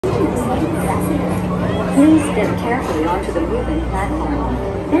Please step carefully onto the moving platform,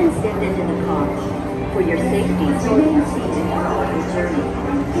 then step into the car. For your safety, remain seated throughout your journey,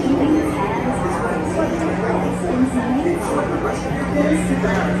 keeping your hands, arms, and legs inside the car. Please sit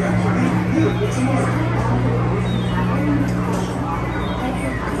down.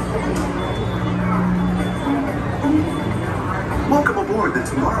 Welcome aboard the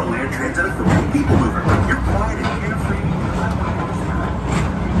Tomorrowland Transit Authority Peoplemover. Your pride and carefree.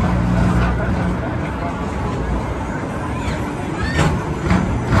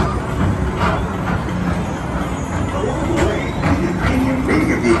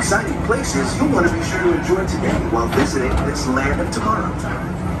 Many of the exciting places you'll want to be sure to enjoy today while visiting this land of tomorrow.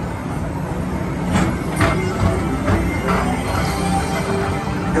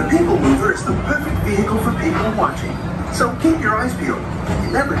 The Peoplemover is the perfect vehicle for people watching. So keep your eyes peeled.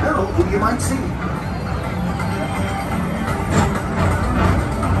 You never know who you might see.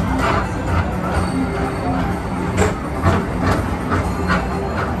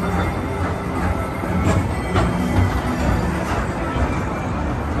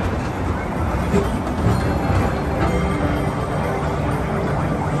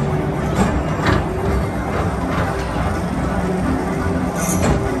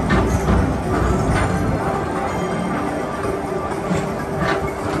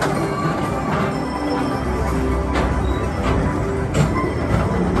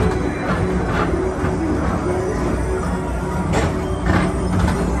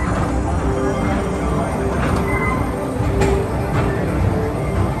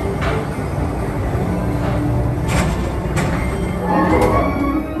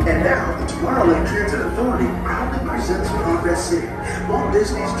 Walt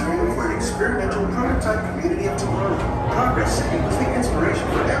Disney's dream for an experimental prototype community of tomorrow. Progress City was the inspiration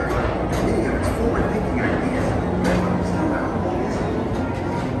for everyone. Many of its forward-thinking ideas still out of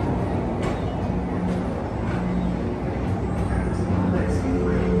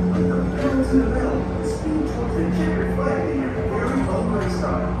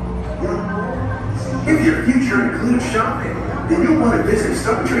If your future includes shopping, then you'll want to visit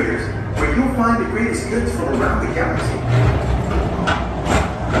Stone Traders, where you'll find the greatest goods from around the galaxy.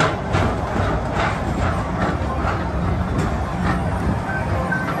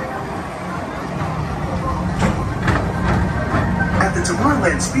 At the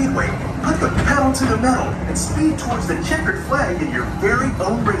Tomorrowland Speedway, put the pedal to the metal and speed towards the checkered flag in your very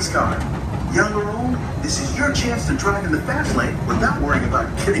own race car. Young or old, this is your chance to drive in the fast lane without worrying about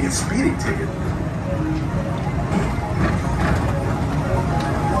getting a speeding ticket.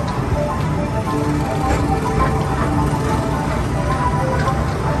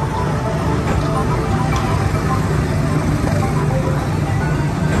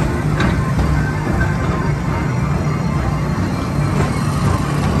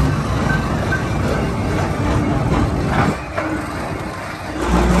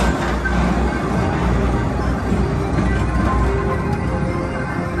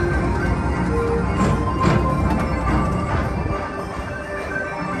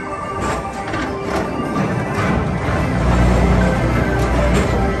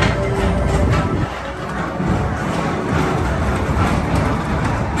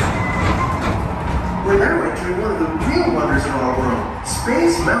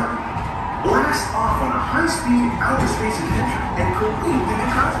 Blast off on a high-speed outer space adventure and careen through the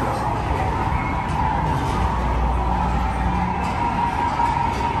cosmos.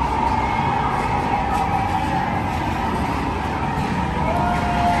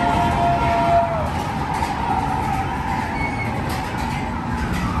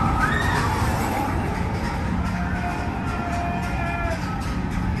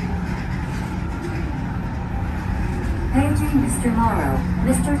 Paging Mr. Morrow,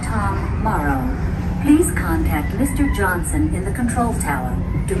 Mr. Tom Morrow. Please contact Mr. Johnson in the control tower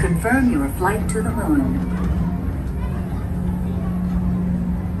to confirm your flight to the moon.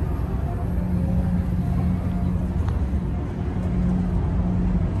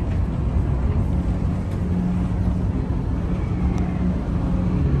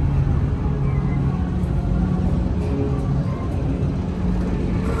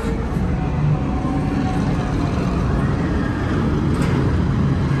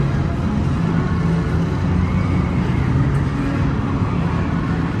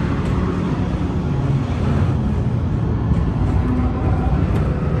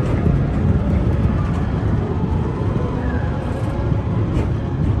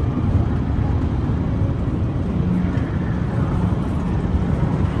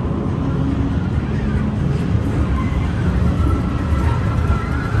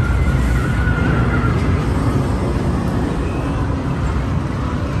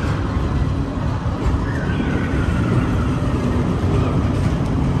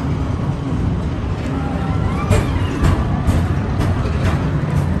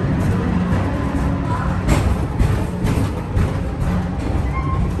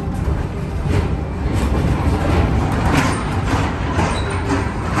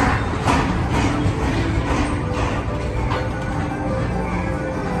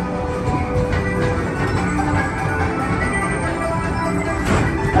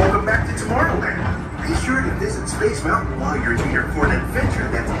 Tomorrowland. Be sure to visit Space Mountain while you're here for an adventure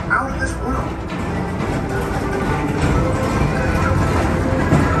that's out of this world.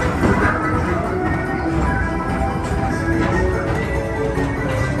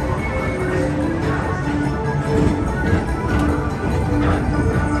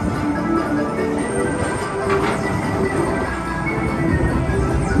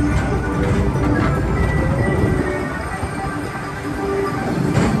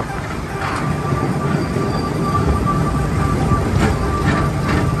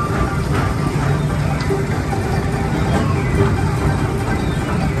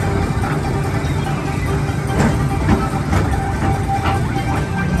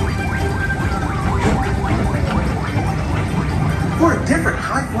 For a different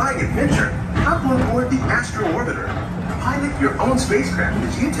high-flying adventure, hop on board the Astro Orbiter. Pilot your own spacecraft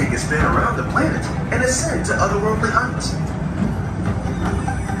as you take a spin around the planet and ascend to otherworldly heights.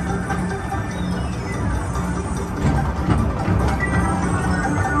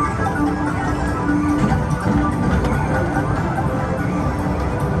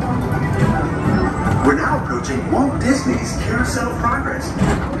 We're now approaching Walt Disney's Carousel of Progress.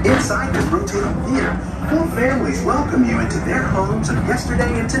 Inside this rotating theater, full families welcome you into their homes of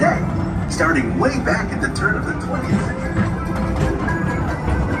yesterday and today, starting way back at the turn of the 20th century.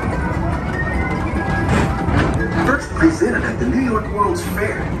 First presented at the New York World's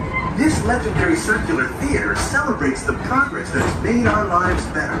Fair, this legendary circular theater celebrates the progress that has made our lives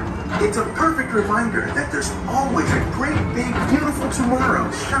better. It's a perfect reminder that there's always a great, big, beautiful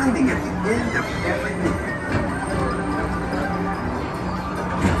tomorrow shining at the end of every day.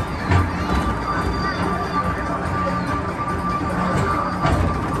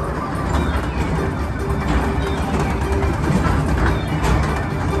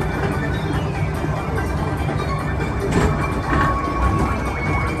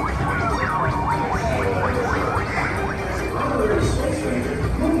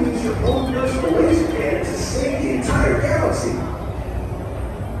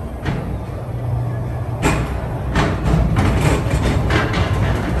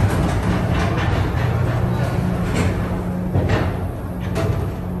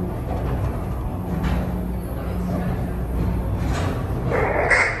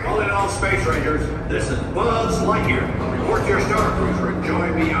 Space Rangers, this is Buzz Lightyear. Report to your star cruiser and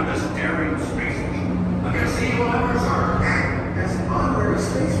join me on this daring space mission. I'm going to see you on Mars. As an honorary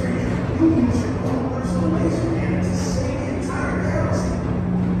space ranger, you use your own personal laser cannon to save the entire galaxy.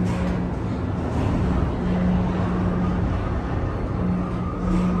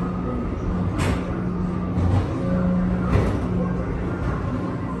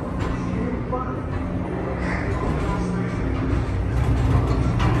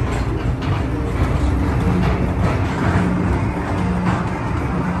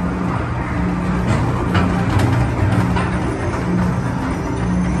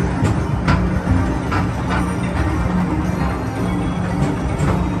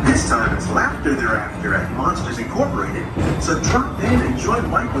 Laughter thereafter at Monsters Incorporated, so drop in and join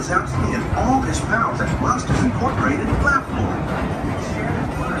Mike Wazowski and all his pals at Monsters Incorporated Laugh Floor.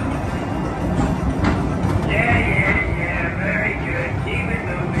 Yeah, very good. Keep it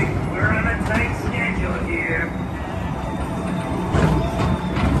moving. We're on a tight schedule here.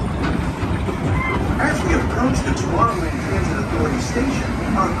 As we approach the Tomorrowland Transit Authority station,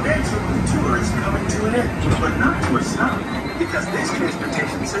 our Van tour is coming to an end, but not to a stop, because this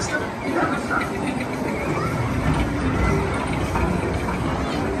transportation system never stops.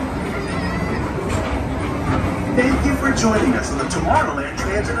 Thank you for joining us on the Tomorrowland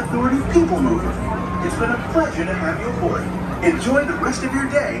Transit Authority Peoplemover. It's been a pleasure to have you aboard. Enjoy the rest of your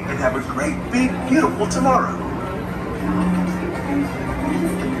day and have a great, big, beautiful tomorrow.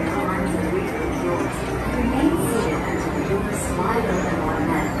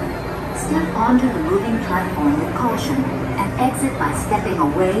 Step onto the moving platform with caution and exit by stepping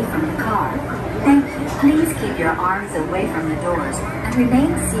away from the car. Thank you. Please keep your arms away from the doors and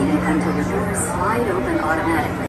remain seated until the doors slide open automatically.